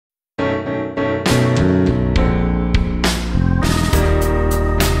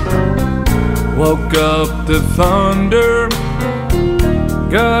woke up to thunder,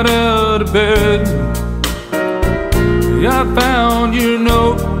 got out of bed. I found your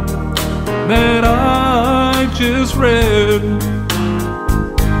note that I just read.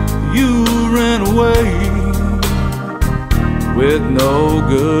 You ran away with no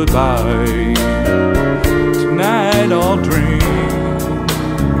goodbye. Tonight I'll drink,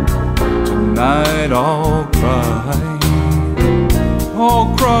 tonight I'll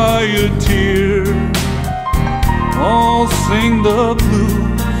cry a tear, I'll sing the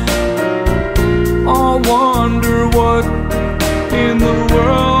blues, I'll wonder what in the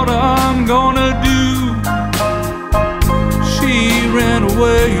world I'm gonna do. She ran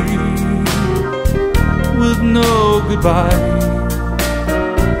away with no goodbye.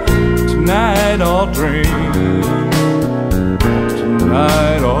 Tonight I'll drink,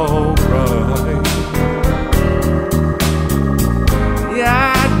 tonight I'll cry.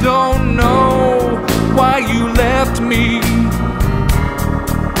 Yeah, I don't know why you left me.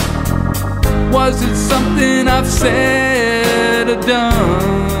 Was it something I've said or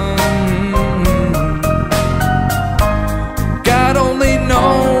done? God only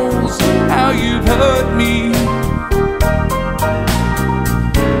knows how you've hurt me.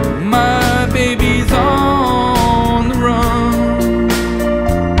 My baby's on the run,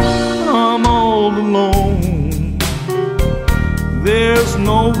 I'm all alone, there's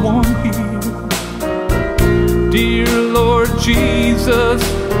no one here. Dear Lord Jesus,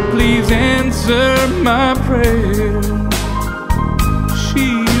 please answer my prayer. She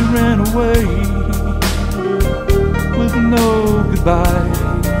ran away with no goodbye.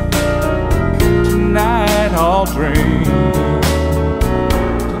 Tonight I'll drink,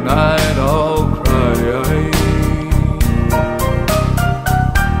 tonight I'll cry.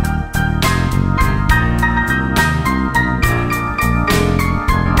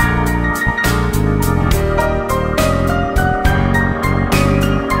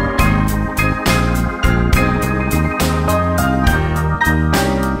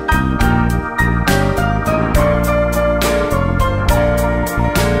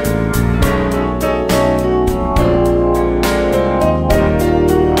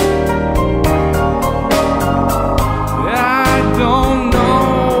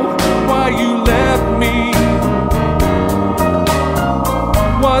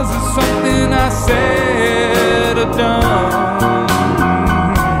 Was it something I said or done?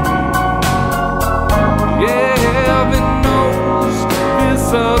 Yeah, heaven knows this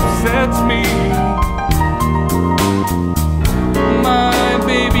upsets me. My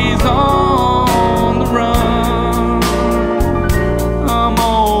baby's on the run, I'm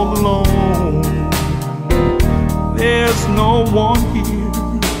all alone, there's no one here.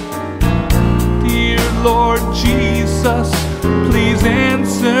 Dear Lord Jesus, please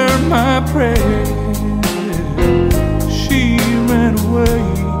answer my prayer. She ran away